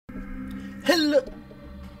Hello!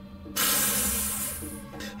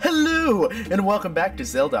 Hello! And welcome back to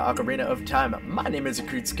Zelda Ocarina of Time. My name is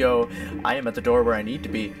Rekutsko. I am at the door where I need to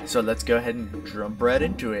be, so let's go ahead and jump right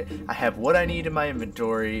into it. I have what I need in my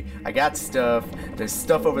inventory. I got stuff. There's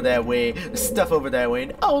stuff over that way. There's stuff over that way.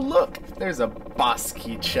 And oh look! There's a boss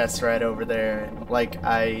key chest right over there. Like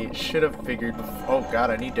I should have figured before. Oh god,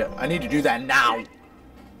 I need to do that now!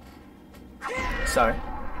 Sorry.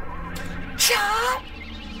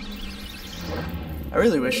 I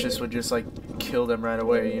really wish this would just like kill them right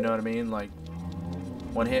away, you know what I mean? Like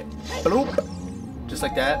one hit, bloop, just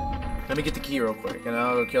like that. Let me get the key real quick and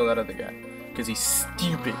I'll go kill that other guy because he's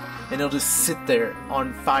stupid and he'll just sit there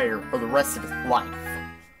on fire for the rest of his life.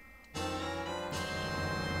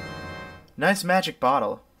 Nice magic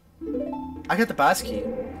bottle. I got the boss key.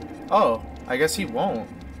 Oh, I guess he won't.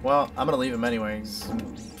 Well, I'm gonna leave him anyways.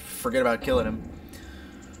 Forget about killing him.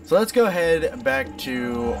 So let's go ahead back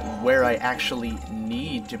to where I actually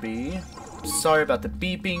need to be. Sorry about the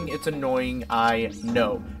beeping, it's annoying, I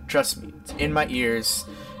know. Trust me, it's in my ears.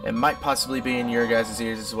 It might possibly be in your guys'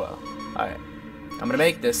 ears as well. Alright, I'm gonna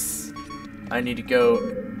make this. I need to go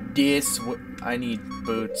this way. I need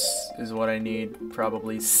boots is what I need,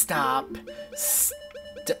 probably. Stop.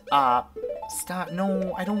 Stop. Stop.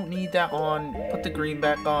 No, I don't need that on. Put the green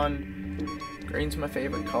back on. Green's my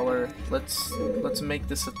favorite color. Let's make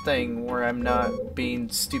this a thing where I'm not being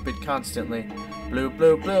stupid constantly. Blue,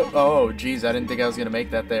 blue, blue. Oh, geez, I didn't think I was gonna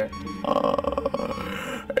make that there.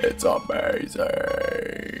 It's amazing.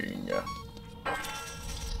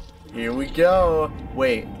 Here we go.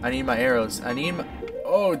 Wait, I need my arrows. I need my.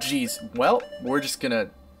 Oh, geez. Well, we're just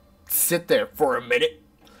gonna sit there for a minute.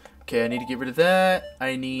 Okay, I need to get rid of that.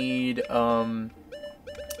 I need I'm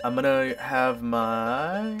gonna have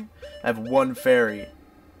my. I have one fairy.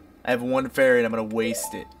 I have one fairy and I'm gonna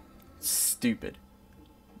waste it. Stupid.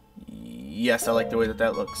 Yes, I like the way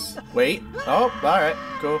that looks. Wait. Oh, alright.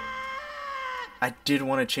 Go. I did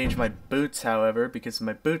want to change my boots, however, because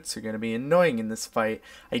my boots are gonna be annoying in this fight.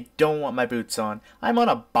 I don't want my boots on. I'm on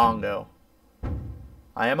a bongo.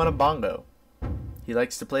 I am on a bongo. He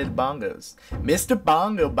likes to play the bongos. Mr.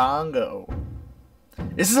 Bongo Bongo.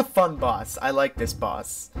 This is a fun boss. I like this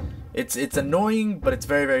boss. It's annoying, but it's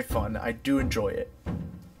very, very fun. I do enjoy it.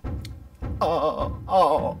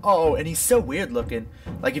 Oh, and he's so weird looking.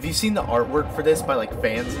 Like, if you've seen the artwork for this by, like,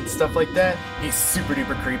 fans and stuff like that, he's super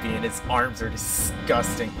duper creepy, and his arms are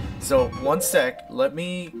disgusting. So, one sec. Let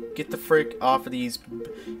me get the frick off of these.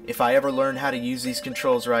 If I ever learn how to use these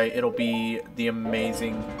controls right, it'll be the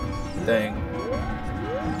amazing thing.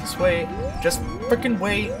 Just wait. Just frickin'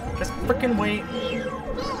 wait. Just frickin' wait.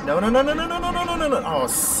 No. Oh,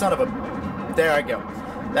 son of a. There I go.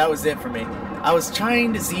 That was it for me. I was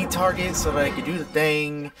trying to Z-target so that I could do the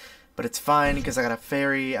thing, but it's fine because I got a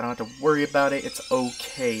fairy. I don't have to worry about it. It's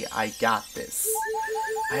okay. I got this.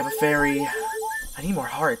 I have a fairy. I need more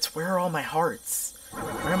hearts. Where are all my hearts?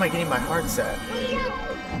 Where am I getting my hearts at?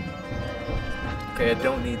 Okay, I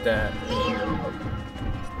don't need that.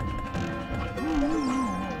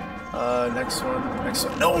 Next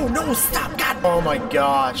one. No, stop, God! Oh my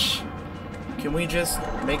gosh. Can we just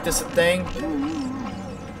make this a thing?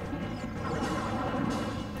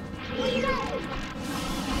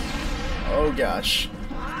 Oh gosh.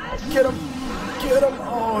 Get him! Get him!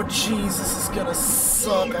 Oh jeez, this is gonna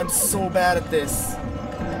suck. I'm so bad at this.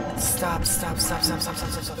 Stop.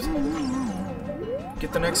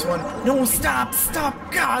 Get the next one. No, stop!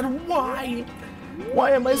 God, why?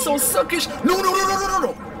 Why am I so suckish?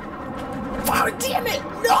 No! Oh, damn it!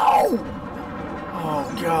 No!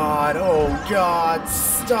 Oh god,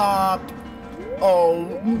 stop!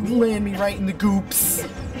 Oh, land me right in the goops.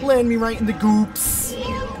 Land me right in the goops.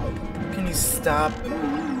 Can you stop?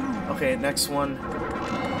 Okay, next one.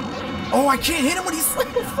 Oh, I can't hit him when he's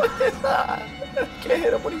like that. I can't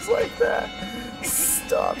hit him when he's like that.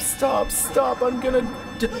 Stop. I'm gonna...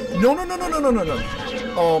 No.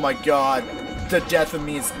 Oh my god. The death of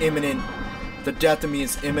me is imminent.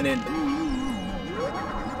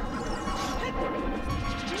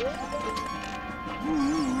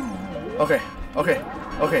 Okay.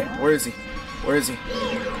 Where is he?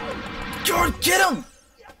 George, get him!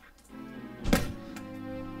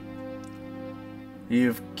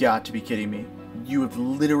 You've got to be kidding me. You have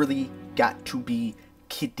literally got to be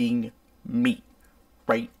kidding me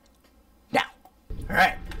right now.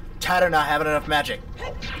 Alright. Tired of not having enough magic.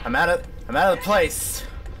 I'm out of the place.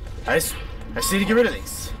 I just need to get rid of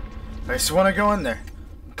these. I just want to go in there.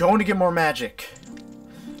 I'm going to get more magic.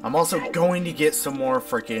 I'm also going to get some more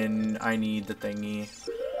freaking... I need the thingy.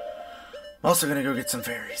 I'm also going to go get some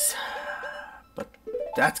fairies. But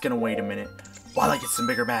that's going to wait a minute while I get some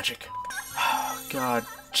bigger magic. God.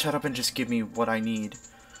 Shut up and just give me what I need.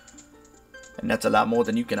 And that's a lot more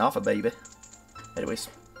than you can offer, baby. Anyways.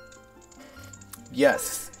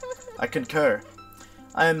 Yes, I concur.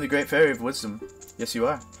 I am the Great Fairy of Wisdom. Yes, you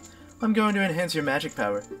are. I'm going to enhance your magic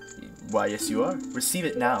power. Why, yes, you are. Receive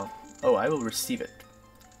it now. Oh, I will receive it.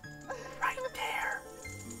 Right there.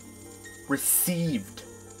 Received.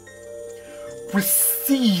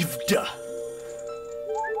 Received!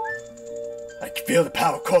 I can feel the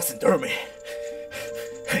power coursing through me.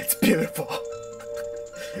 It's beautiful.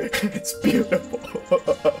 It's beautiful.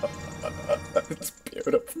 It's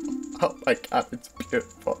beautiful. Oh my god, it's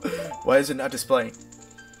beautiful. Why is it not displaying?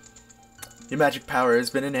 Your magic power has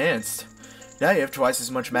been enhanced. Now you have twice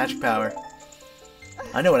as much magic power.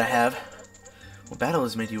 I know what I have. What battle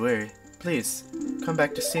has made you weary? Please, come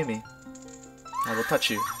back to see me. I will touch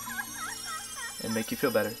you. And make you feel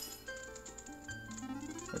better.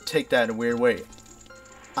 I'll take that in a weird way.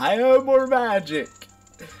 I have more magic!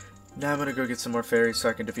 Now I'm gonna go get some more fairies so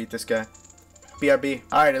I can defeat this guy. BRB.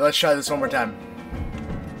 Alright, let's try this one more time.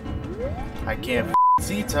 I can't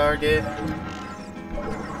see target.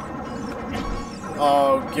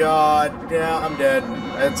 Oh god, yeah, I'm dead.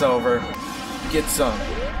 It's over. Get some.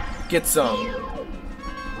 Get some.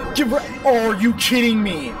 Are you kidding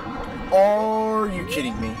me? Are you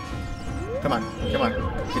kidding me? Come on, come on.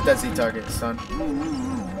 Get that Z target, son.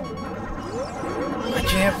 I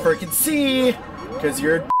can't freaking see! Because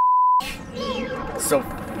you're a so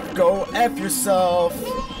go F yourself.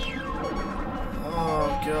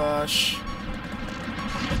 Oh gosh.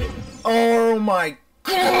 Oh my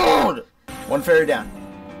god! One fairy down.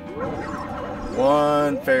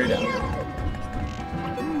 One fairy down.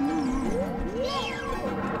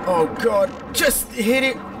 Oh god, just hit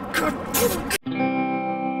it.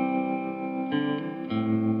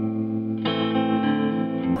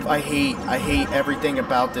 I hate everything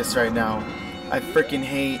about this right now. I freaking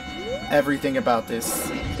hate everything about this.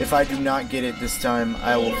 If I do not get it this time,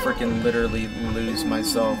 I will freaking literally lose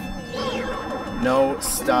myself. No,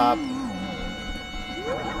 stop.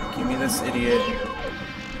 Give me this idiot.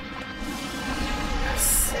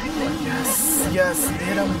 Yes, yes, yes.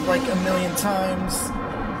 Hit him like a million times.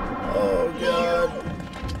 Oh god.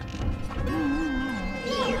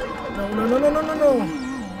 No, no, no, no, no, no, no.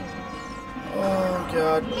 Oh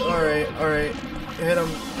god. Alright, alright. Hit him.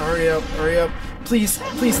 Hurry up, hurry up. Please,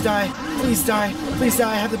 please die. Please die. Please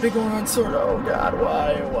die. I have the big one on sword. Oh god,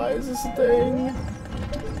 why? Why is this a thing?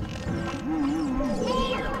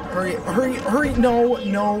 Hurry, hurry, hurry. No,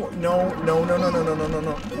 no, no, no, no, no, no, no, no, no,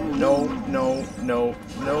 no. No, no, no,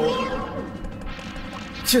 no.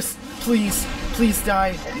 Just, please, please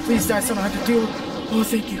die. Please die so I don't have to deal with. Oh,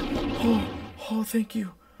 thank you. Oh, oh, thank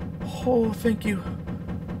you. Oh, thank you.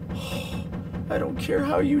 I don't care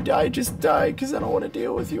how you die, just die, because I don't want to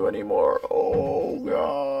deal with you anymore. Oh,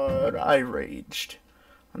 God. I raged.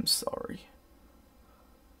 I'm sorry.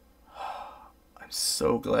 I'm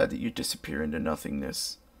so glad that you disappear into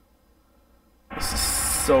nothingness. This is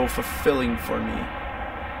so fulfilling for me.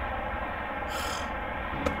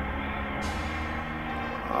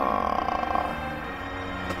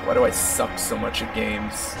 Why do I suck so much at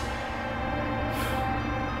games?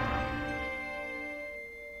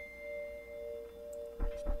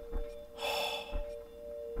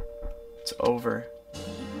 It's over.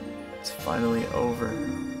 It's finally over.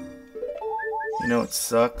 You know what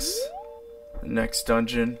sucks? The next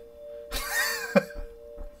dungeon.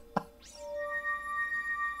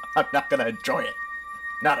 I'm not gonna enjoy it.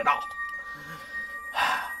 Not at all.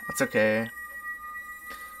 That's okay.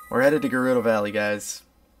 We're headed to Gerudo Valley, guys.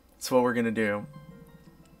 That's what we're gonna do.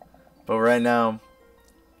 But right now,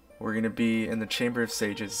 we're gonna be in the Chamber of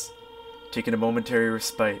Sages, taking a momentary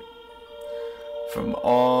respite from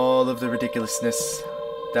all of the ridiculousness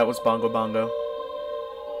that was Bongo Bongo.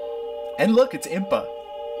 And look, it's Impa.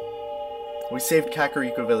 We saved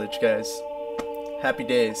Kakariko Village, guys. Happy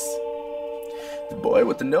days. The boy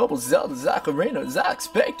with the noble Zelda Ocarina, as I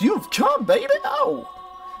expect you've come, baby. Oh,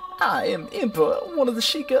 I am Impa, one of the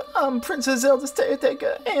Sheikah. I'm Princess Zelda's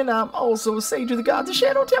caretaker, and I'm also a sage of the gods of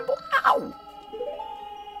Shadow Temple. Ow!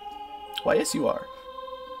 Why, yes, you are.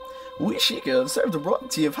 We Sheikah have served the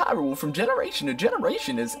royalty of Hyrule from generation to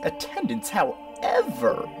generation as attendants.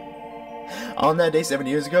 However, on that day 7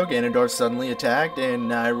 years ago, Ganondorf suddenly attacked and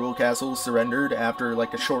Hyrule Castle surrendered after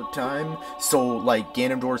like a short time. So like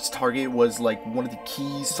Ganondorf's target was like one of the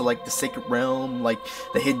keys to like the Sacred Realm, like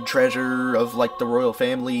the hidden treasure of like the royal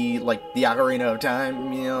family, like the Ocarina of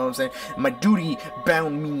Time, you know what I'm saying? My duty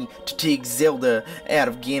bound me to take Zelda out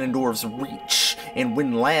of Ganondorf's reach. And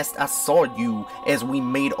when last I saw you as we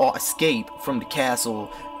made our escape from the castle,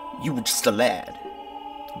 you were just a lad.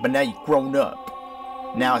 But now you've grown up.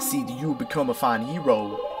 Now I see that you become a fine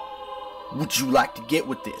hero. Would you like to get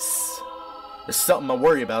with this? There's something I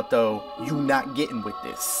worry about though. You not getting with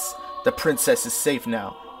this. The princess is safe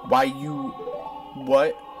now. Why you...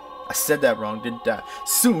 What? I said that wrong, didn't I?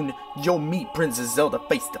 Soon, you'll meet Princess Zelda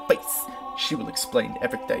face to face. She will explain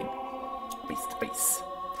everything. Face to face.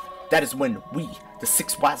 That is when we, the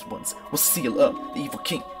 6 wise ones, will seal up the evil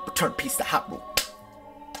king, return peace to Hyrule.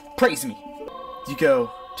 Praise me. You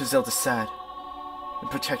go to Zelda's side and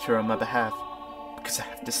protect her on my behalf, because I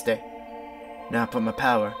have to stay. Now I put my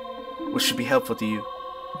power, which should be helpful to you,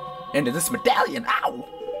 into this medallion. Ow!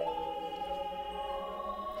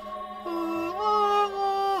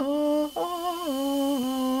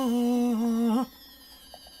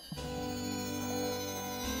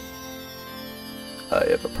 I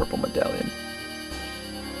have a purple medallion.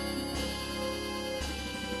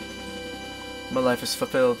 My life is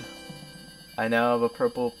fulfilled. I now have a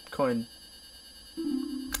purple coin.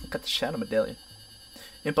 I got the shadow medallion.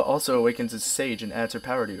 Impa also awakens as sage and adds her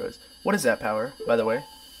power to yours. What is that power, by the way?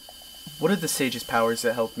 What are the sage's powers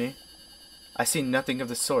that help me? I see nothing of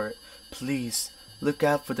the sort. Please, look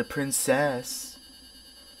out for the princess.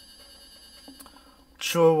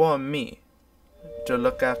 Sure want me to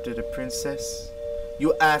look after the princess?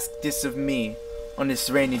 You ask this of me on this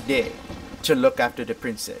rainy day, to look after the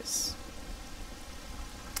princess.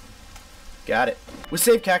 Got it. We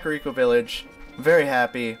saved Kakariko Village. Very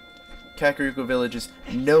happy. Kakariko Village is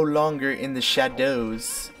no longer in the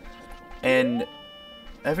shadows. And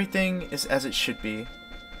everything is as it should be.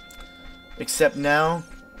 Except now,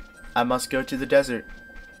 I must go to the desert.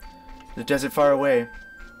 The desert far away.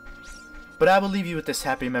 But I will leave you with this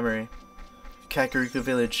happy memory. Kakariko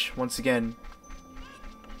Village, once again,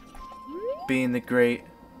 being the great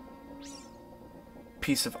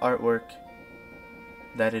piece of artwork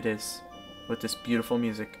that it is, with this beautiful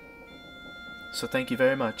music. So thank you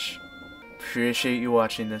very much. Appreciate you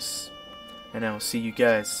watching this, and I will see you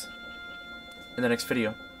guys in the next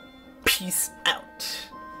video. Peace out.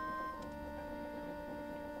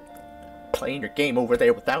 Playing your game over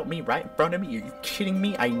there without me right in front of me? Are you kidding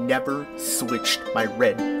me? I never switched my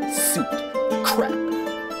red suit. Crap.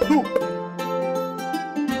 Poop.